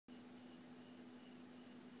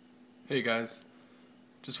Hey guys,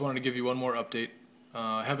 just wanted to give you one more update.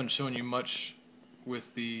 I haven't shown you much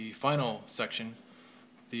with the final section,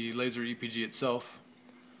 the Laser EPG itself.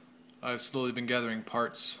 I've slowly been gathering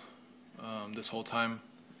parts this whole time,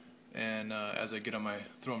 and as I get on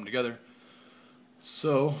throw them together.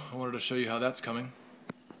 So I wanted to show you how that's coming.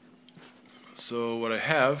 So what I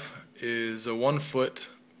have is a 1 foot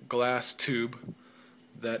glass tube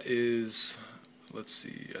that is, let's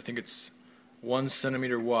see, I think it's 1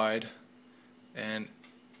 centimeter wide, and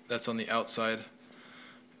that's on the outside,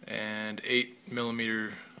 and 8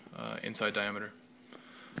 millimeter inside diameter.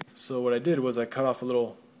 So what I did was I cut off a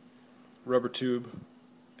little rubber tube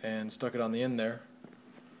and stuck it on the end there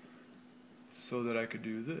so that I could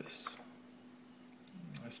do this.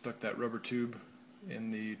 I stuck that rubber tube in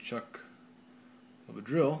the chuck of a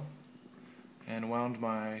drill and wound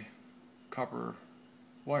my copper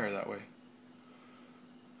wire that way.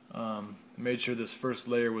 Made sure this first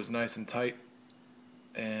layer was nice and tight,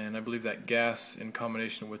 and I believe that gas in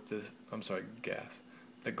combination with this,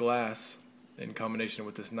 the glass in combination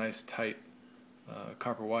with this nice tight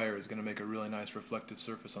copper wire is going to make a really nice reflective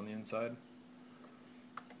surface on the inside.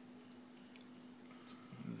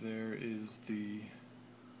 There is the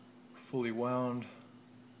fully wound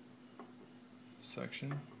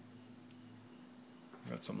section.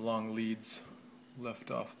 Got some long leads left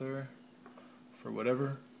off there for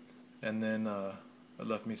whatever, and then it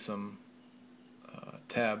left me some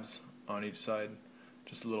tabs on each side,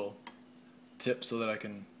 just a little tip so that I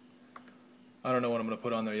don't know what I'm going to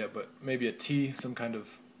put on there yet, but maybe a T, some kind of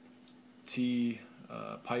T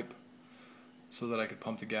pipe so that I could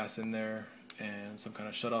pump the gas in there, and some kind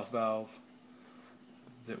of shut-off valve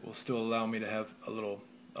that will still allow me to have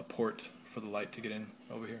a port for the light to get in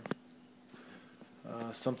over here.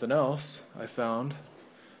 Something else I found,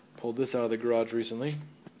 pulled this out of the garage recently.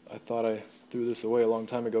 I thought I threw this away a long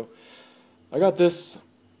time ago. I got this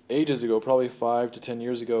ages ago, probably 5 to 10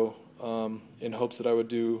 years ago, in hopes that I would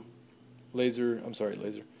do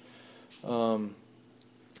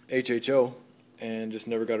HHO, and just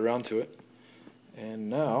never got around to it. And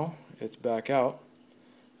now it's back out.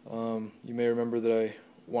 You may remember that I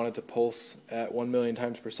wanted to pulse at 1 million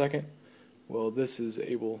times per second. Well, this is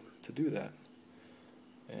able to do that,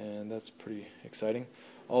 and that's pretty exciting.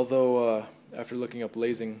 Although after looking up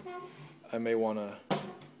lasing, I may want to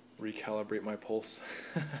recalibrate my pulse.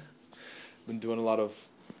 Been doing a lot of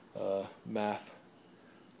math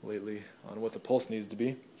lately on what the pulse needs to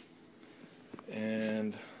be,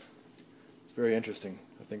 and it's very interesting.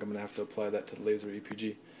 I think I'm going to have to apply that to the Laser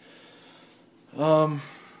EPG.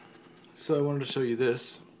 So I wanted to show you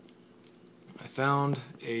this. I found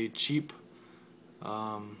a cheap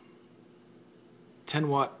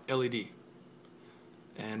 10-watt LED.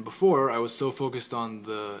 And before, I was so focused on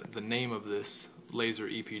the name of this, Laser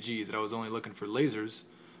EPG, that I was only looking for lasers.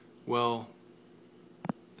 Well,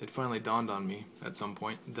 it finally dawned on me at some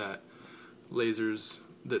point that lasers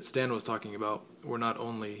that Stan was talking about were not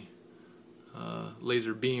only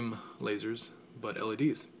laser beam lasers, but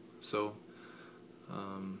LEDs. So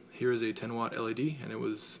here is a 10-watt LED, and it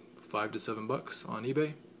was $5 to $7 on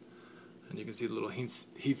eBay. And you can see the little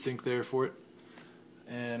heat sink there for it.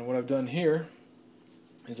 And what I've done here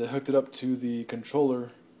is I hooked it up to the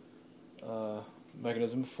controller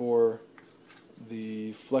mechanism for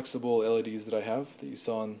the flexible LEDs that I have, that you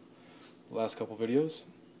saw in the last couple videos,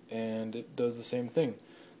 and it does the same thing.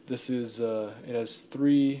 This is it has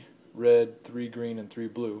 3 red, 3 green, and 3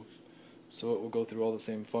 blue, so it will go through all the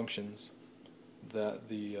same functions that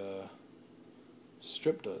the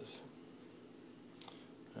strip does.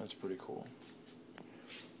 That's pretty cool.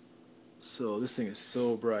 So this thing is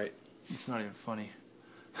so bright, it's not even funny.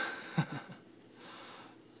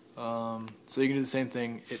 So you can do the same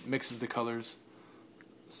thing. It mixes the colors,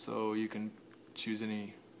 so you can choose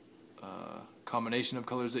any combination of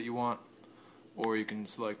colors that you want, or you can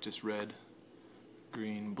select just red,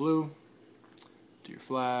 green, blue. Do your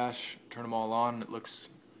flash, turn them all on, it looks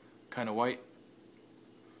kind of white,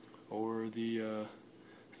 or the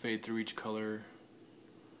fade through each color.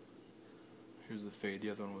 Here's the fade, the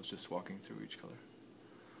other one was just walking through each color.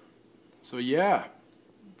 So yeah,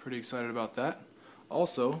 pretty excited about that.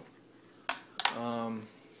 Also,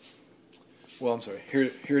 well, I'm sorry,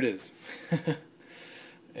 here it is.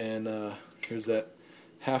 And here's that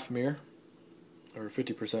half mirror, or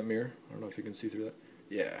 50% mirror. I don't know if you can see through that.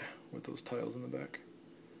 Yeah, with those tiles in the back.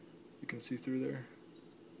 You can see through there.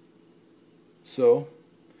 So,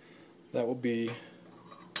 that will be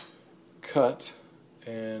cut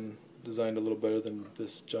and designed a little better than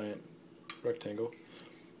this giant rectangle,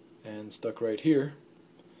 and stuck right here.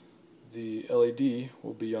 The LED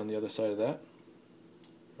will be on the other side of that,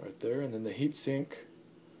 right there, and then the heat sink,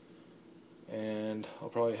 and I'll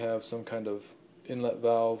probably have some kind of inlet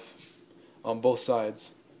valve on both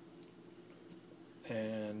sides,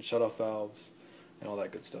 and shut-off valves, and all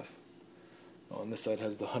that good stuff. On this side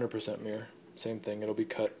has the 100% mirror. Same thing, it'll be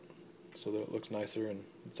cut so that it looks nicer and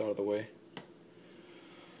it's out of the way.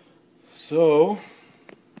 So,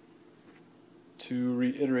 to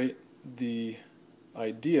reiterate the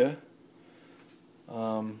idea,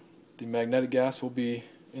 the magnetic gas will be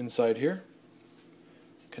inside here,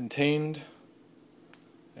 contained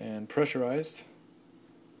and pressurized.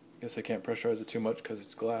 I guess I can't pressurize it too much because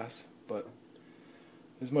it's glass, but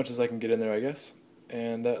as much as I can get in there, I guess.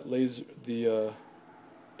 And that laser, the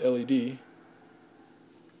LED,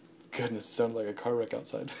 goodness, it sounded like a car wreck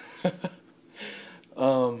outside,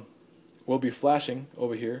 will be flashing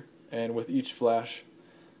over here, and with each flash,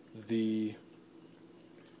 the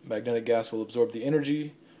magnetic gas will absorb the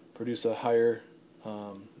energy, produce a higher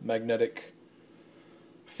magnetic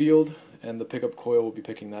field, and the pickup coil will be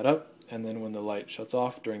picking that up, and then when the light shuts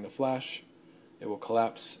off during the flash, it will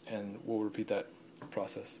collapse, and we'll repeat that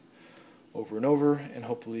process over and over, and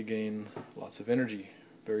hopefully gain lots of energy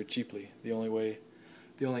very cheaply. The only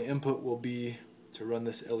input will be to run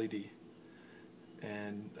this LED,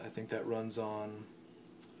 and I think that runs on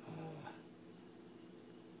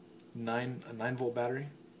a 9-volt battery.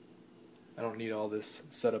 I don't need all this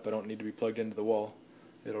setup. I don't need to be plugged into the wall.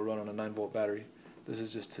 It'll run on a 9-volt battery. This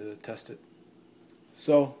is just to test it.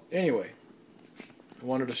 So anyway, I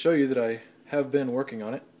wanted to show you that I have been working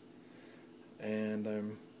on it, and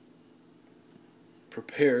I'm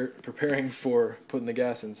preparing for putting the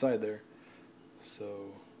gas inside there.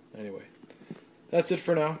 So anyway, that's it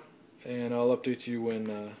for now, and I'll update you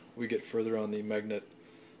when we get further on the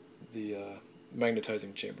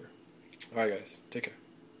magnetizing chamber. Alright guys, take care.